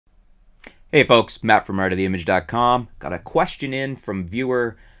Hey folks, Matt from artoftheimage.com. Got a question in from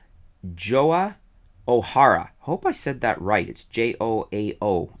viewer Joa O'Hara. Hope I said that right. It's Joao. I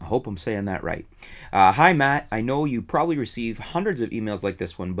hope I'm saying that right. Hi Matt, I know you probably receive hundreds of emails like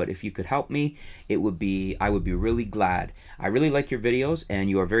this one, but if you could help me, I would be really glad. I really like your videos, and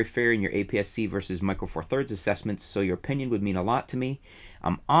you are very fair in your APS-C versus Micro Four Thirds assessments, so your opinion would mean a lot to me.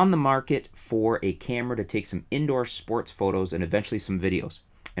 I'm on the market for a camera to take some indoor sports photos and eventually some videos.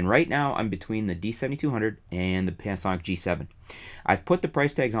 And right now, I'm between the D7200 and the Panasonic G7. I've put the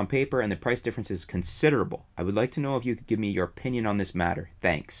price tags on paper, and the price difference is considerable. I would like to know if you could give me your opinion on this matter.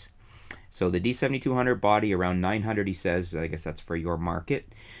 Thanks. So the D7200 body around 900, he says. I guess that's for your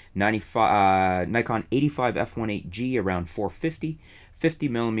market. Nikon 85 f1.8G around 450.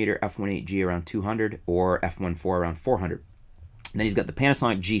 50mm f1.8G around 200, or f1.4 around 400. And then he's got the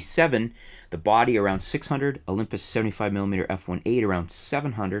Panasonic G7, the body around 600, Olympus 75mm f1.8 around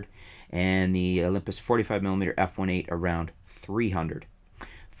 700, and the Olympus 45mm f1.8 around 300.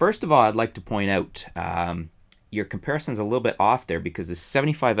 First of all, I'd like to point out your comparison's a little bit off there, because the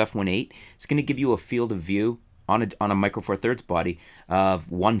 75 f1.8 is going to give you a field of view on a Micro Four Thirds body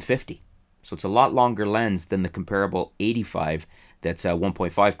of 150. So it's a lot longer lens than the comparable 85 that's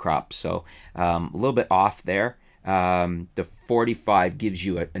 1.5 crop. So a little bit off there. The 45 gives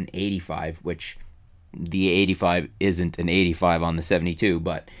you an 85, which the 85 isn't an 85 on the 72,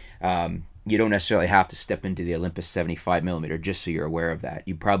 but you don't necessarily have to step into the Olympus 75mm, just so you're aware of that.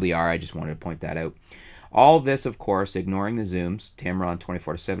 You probably are. I just wanted to point that out. All this, of course, ignoring the zooms. Tamron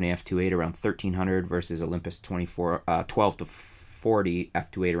 24-70 f2.8 around 1300 versus Olympus 12-40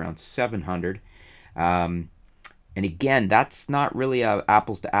 f2.8 around 700. And again, that's not really a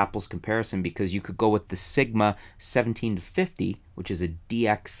apples to apples comparison, because you could go with the Sigma 17-50, which is a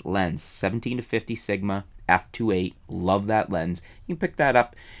DX lens. 17-50 Sigma f2.8. Love that lens. You can pick that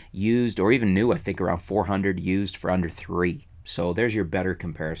up used or even new, I think around 400, used for under 3. So there's your better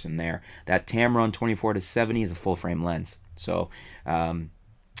comparison there. That Tamron 24-70 is a full frame lens. So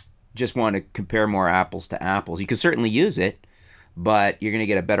just want to compare more apples to apples. You can certainly use it, but you're going to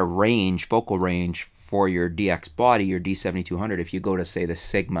get a better range, focal range, for your DX body, your D7200, if you go to, say, the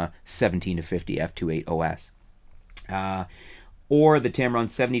Sigma 17-50 f2.8 OS. Or the Tamron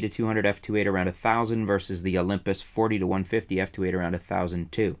 70-200 f2.8 around 1000 versus the Olympus 40-150 f2.8 around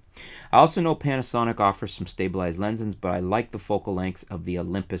 1002. I also know Panasonic offers some stabilized lenses, but I like the focal lengths of the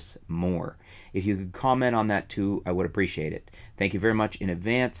Olympus more. If you could comment on that too, I would appreciate it. Thank you very much in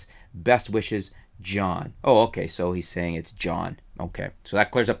advance. Best wishes, John. Oh, okay, so he's saying it's John. Okay, so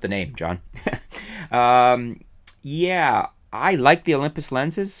that clears up the name, John. Yeah, I like the Olympus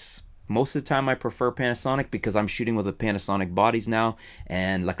lenses. Most of the time I prefer Panasonic, because I'm shooting with the Panasonic bodies now,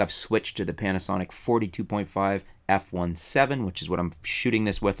 and like I've switched to the Panasonic 42.5 f1.7, which is what I'm shooting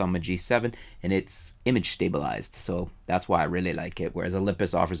this with on my G7, and it's image stabilized, so that's why I really like it. Whereas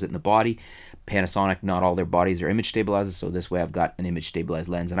Olympus offers it in the body, Panasonic, not all their bodies are image stabilized, so this way I've got an image stabilized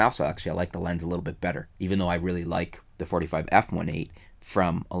lens. And also, actually, I like the lens a little bit better, even though I really like the 45 f1.8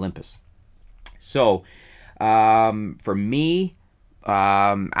 from Olympus. So for me,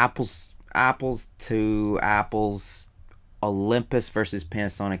 apples to apples, Olympus versus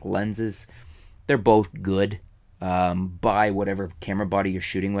Panasonic lenses, they're both good. Buy whatever camera body you're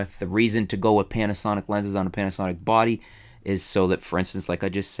shooting with. The reason to go with Panasonic lenses on a Panasonic body is so that, for instance, like I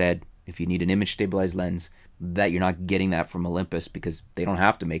just said, if you need an image stabilized lens, that you're not getting that from Olympus, because they don't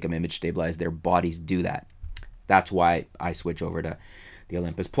have to make them image stabilized. Their bodies do that. That's why I switch over to the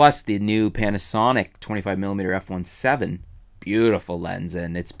Olympus. Plus the new Panasonic 25mm f1.7, beautiful lens,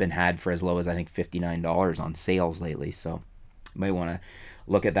 and it's been had for as low as, I think, $59 on sales lately, so you might want to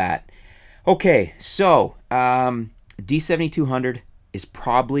look at that. Okay, so D7200 is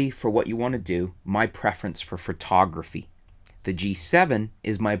probably, for what you want to do, my preference for photography. The G7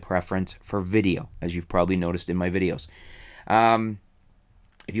 is my preference for video, as you've probably noticed in my videos.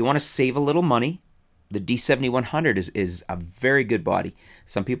 If you want to save a little money, the D7100 is a very good body.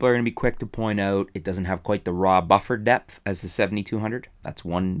 Some people are going to be quick to point out it doesn't have quite the raw buffer depth as the 7200. That's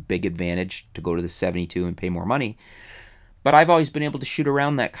one big advantage to go to the 72 and pay more money. But I've always been able to shoot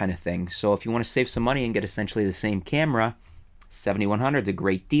around that kind of thing. So if you want to save some money and get essentially the same camera, 7100 is a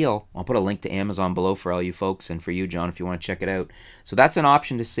great deal. I'll put a link to Amazon below for all you folks, and for you, John, if you want to check it out. So that's an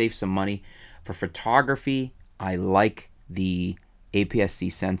option to save some money. For photography, I like the APS-C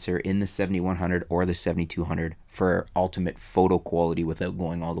sensor in the 7100 or the 7200 for ultimate photo quality without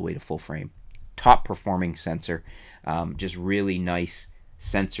going all the way to full frame. Top performing sensor, just really nice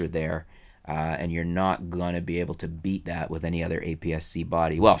sensor there. And you're not going to be able to beat that with any other APS-C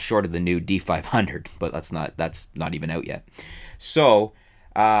body. Well, short of the new D500, but that's not even out yet. So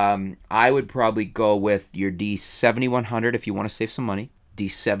I would probably go with your D7100 if you want to save some money.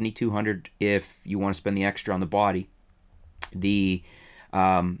 D7200 if you want to spend the extra on the body. The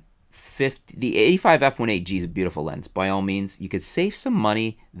 85 f1.8G is a beautiful lens. By all means, you could save some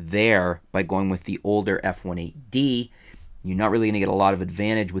money there by going with the older f1.8D. You're not really going to get a lot of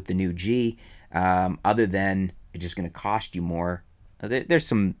advantage with the new G, other than it's just going to cost you more. There's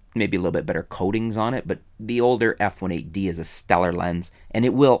some maybe a little bit better coatings on it, but the older f1.8D is a stellar lens, and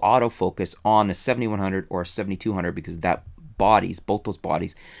it will autofocus on a 7100 or a 7200 because both those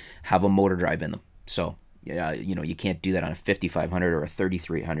bodies have a motor drive in them. So you know, you can't do that on a 5500 or a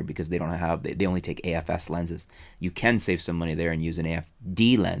 3300 because they only take AFS lenses. You can save some money there and use an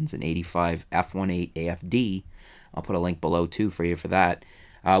AFD lens, an 85 f1.8 AFD. I'll put a link below too for you for that,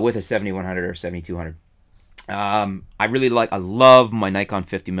 with a 7100 or 7200. I love my Nikon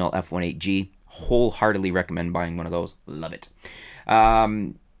 50mm f1.8G. Wholeheartedly recommend buying one of those. Love it.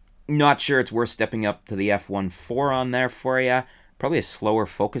 Not sure it's worth stepping up to the f1.4 on there for you. Probably a slower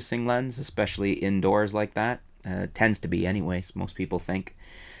focusing lens, especially indoors like that. Tends to be anyways, most people think.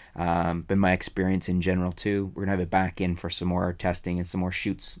 Been my experience in general too. We're going to have it back in for some more testing and some more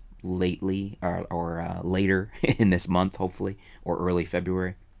shoots lately, or later in this month, hopefully, or early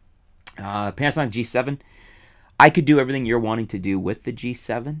February. Panasonic G7. I could do everything you're wanting to do with the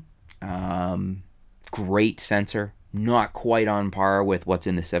G7. Great sensor. Not quite on par with what's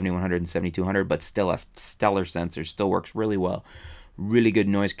in the 7100 and 7200, but still a stellar sensor. Still works really well. Really good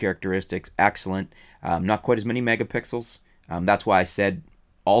noise characteristics. Excellent. Not quite as many megapixels. That's why I said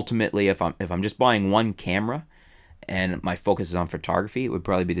ultimately if I'm just buying one camera and my focus is on photography, it would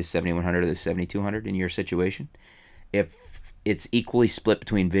probably be the 7100 or the 7200 in your situation. If it's equally split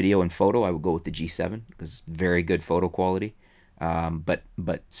between video and photo, I would go with the G7 because very good photo quality. But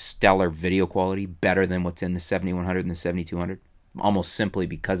stellar video quality, better than what's in the 7100 and the 7200, almost simply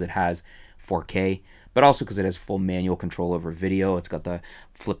because it has 4K, but also because it has full manual control over video. It's got the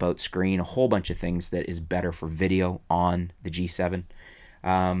flip out screen, a whole bunch of things that is better for video on the G7.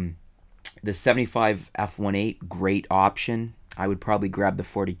 The 75 f1.8, great option. I would probably grab the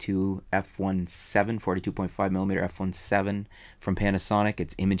 42 f1.7, 42.5mm f1.7 from Panasonic.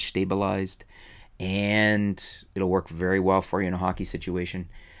 It's image stabilized, and it'll work very well for you in a hockey situation.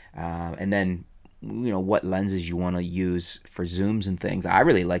 And then, you know, what lenses you want to use for zooms and things. I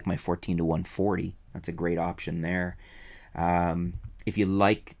really like my 14 to 140. That's a great option there. If you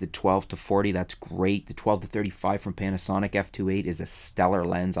like the 12 to 40, that's great. The 12 to 35 from Panasonic f2.8 is a stellar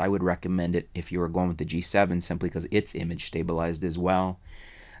lens. I would recommend it if you were going with the G7 simply because it's image stabilized as well.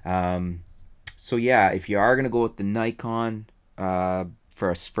 So yeah, if you are going to go with the Nikon,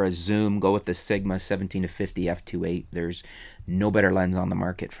 for a zoom, go with the Sigma 17 to 50 f2.8. There's no better lens on the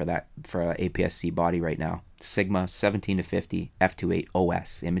market for that, for a APS-C body right now. Sigma 17 to 50 f2.8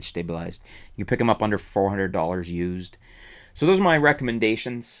 OS, image stabilized. You pick them up under $400 used. So those are my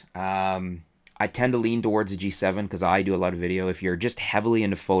recommendations. I tend to lean towards the G7 because I do a lot of video. If you're just heavily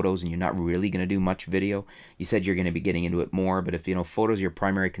into photos and you're not really going to do much video, you said you're going to be getting into it more. But if, you know, photos are your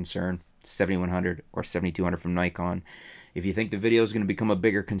primary concern, 7100 or 7200 from Nikon. If you think the video is going to become a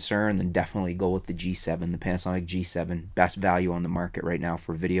bigger concern, then definitely go with the G7, the Panasonic G7. Best value on the market right now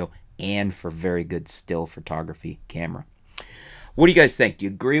for video and for very good still photography camera. What do you guys think? Do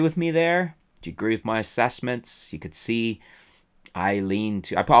you agree with me there? Do you agree with my assessments? You could see I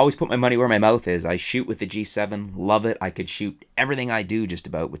always put my money where my mouth is. I shoot with the G7, love it. I could shoot everything I do just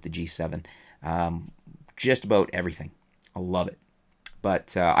about with the G7. Just about everything. I love it.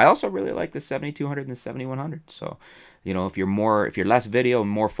 But I also really like the 7200 and the 7100. So, you know, if you're less video and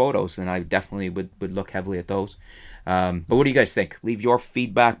more photos, then I definitely would look heavily at those. But what do you guys think? Leave your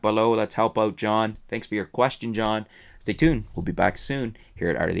feedback below. Let's help out John. Thanks for your question, John. Stay tuned. We'll be back soon here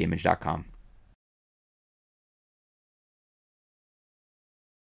at artoftheimage.com.